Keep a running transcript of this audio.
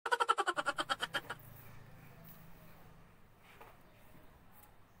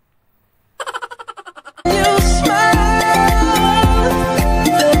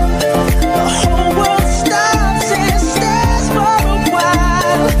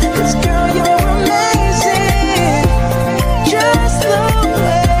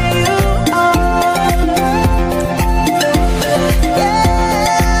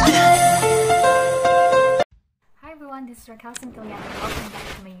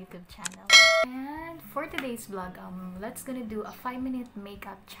for today's vlog, let's gonna do a 5-minute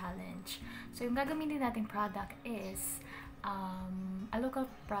makeup challenge. So, yung gagamitin nating product is a local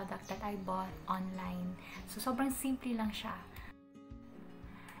product that I bought online. So, sobrang simple lang siya.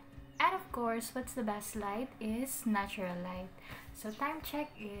 And of course, what's the best light is natural light. So, time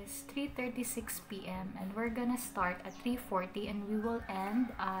check is 3:36 p.m. and we're gonna start at 3:40 and we will end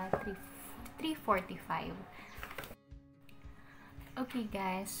at 3:45. Okay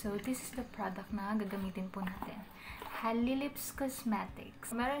guys, so this is the product na gagamitin po natin. Lips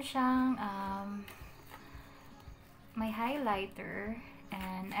Cosmetics. Meron siyang may highlighter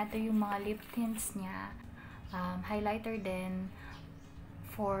and ito yung mga lip tints niya. Highlighter din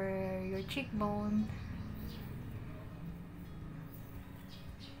for your cheekbone.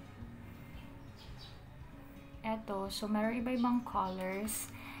 Ito, so meron iba-ibang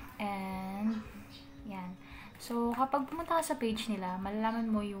colors and yan. So, kapag pumunta ka sa page nila, malalaman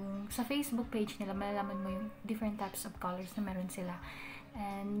mo yung, sa Facebook page nila, malalaman mo yung different types of colors na meron sila.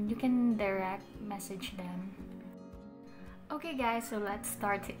 And you can direct message them. Okay guys, so let's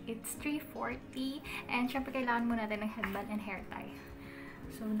start. It's 3:40 and syempre kailangan mo natin ng headband and hair tie.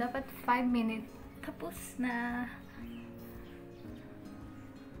 So, dapat 5 minutes tapos na.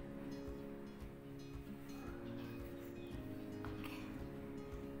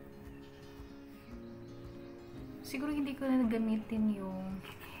 Siguro hindi ko na gamitin yung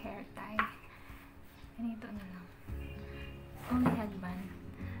hair tie. Ganito na lang. Only headband.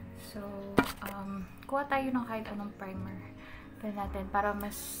 So, kuha tayo ng kahit anong primer natin para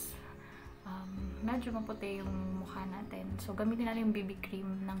mas medyo maputi yung mukha natin. So, gamitin natin yung BB cream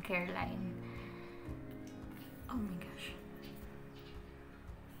ng Careline. Oh my gosh.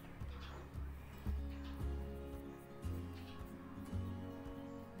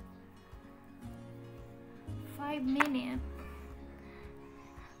 Minute.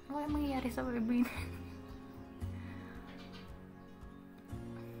 Ano kaya mangyayari sa 5 minutes?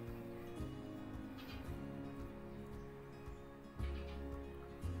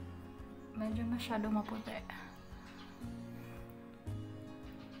 Medyo masyado maputi.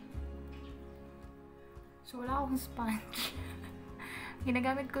 So, wala akong sponge.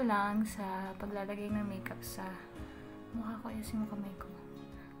 Ginagamit ko lang sa paglalagay ng makeup sa mukha ko, yung kamay ko.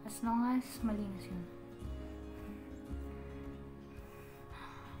 As long as malinis yun.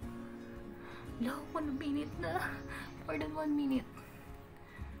 No, 1 minute na. More than 1 minute.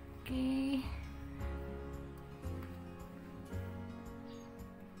 Okay.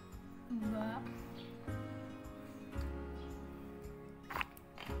 Diba?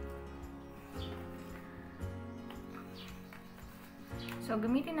 So,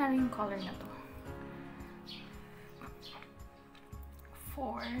 gamitin natin yung color na to.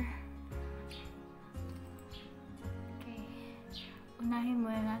 4. Okay. Unahin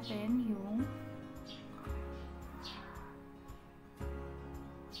muna natin yung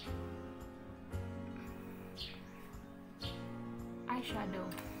eyeshadow.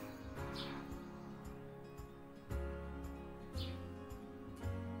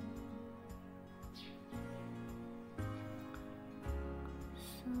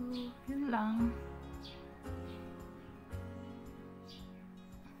 So, yun lang.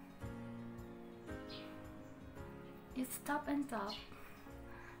 It's top and top.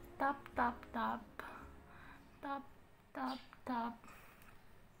 Top, top, top. Top, top, top.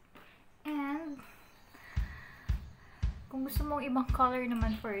 And kung gusto mong ibang color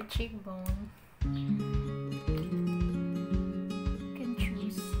naman for your cheekbone, you can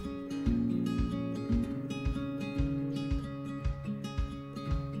choose.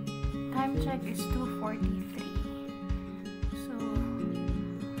 Time check is 2:43. So,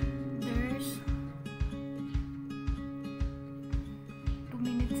 there's 2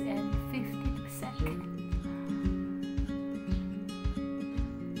 minutes and 52 seconds.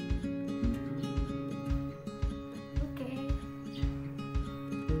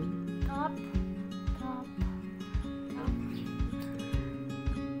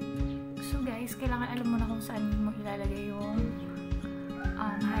 Guys, kailangan alam mo na kung saan mo ilalagay yung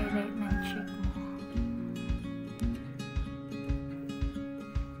highlight ng cheek mo.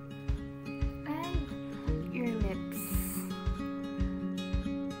 And your lips.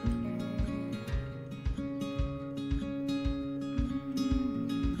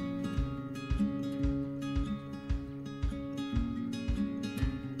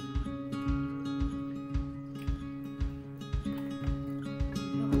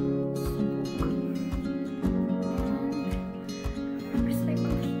 First, I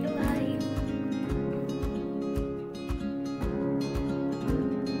push the light.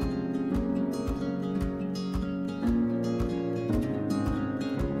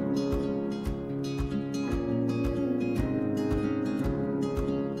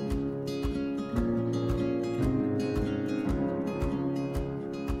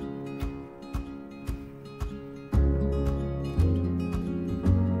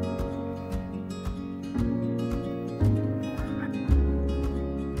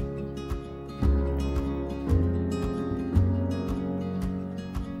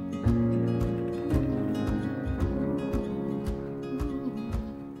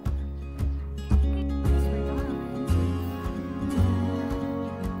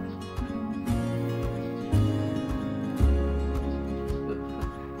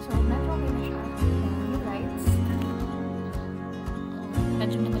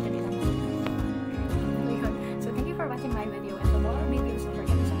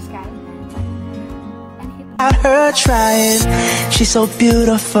 her trying. She's so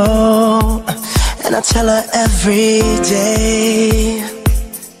beautiful, and I tell her every day.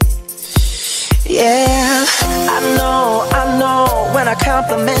 Yeah, I know, when I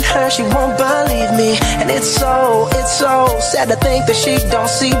compliment her, she won't believe me. And it's so sad to think that she don't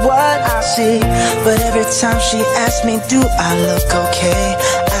see what I see. But every time she asks me, do I look okay,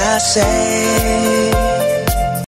 I say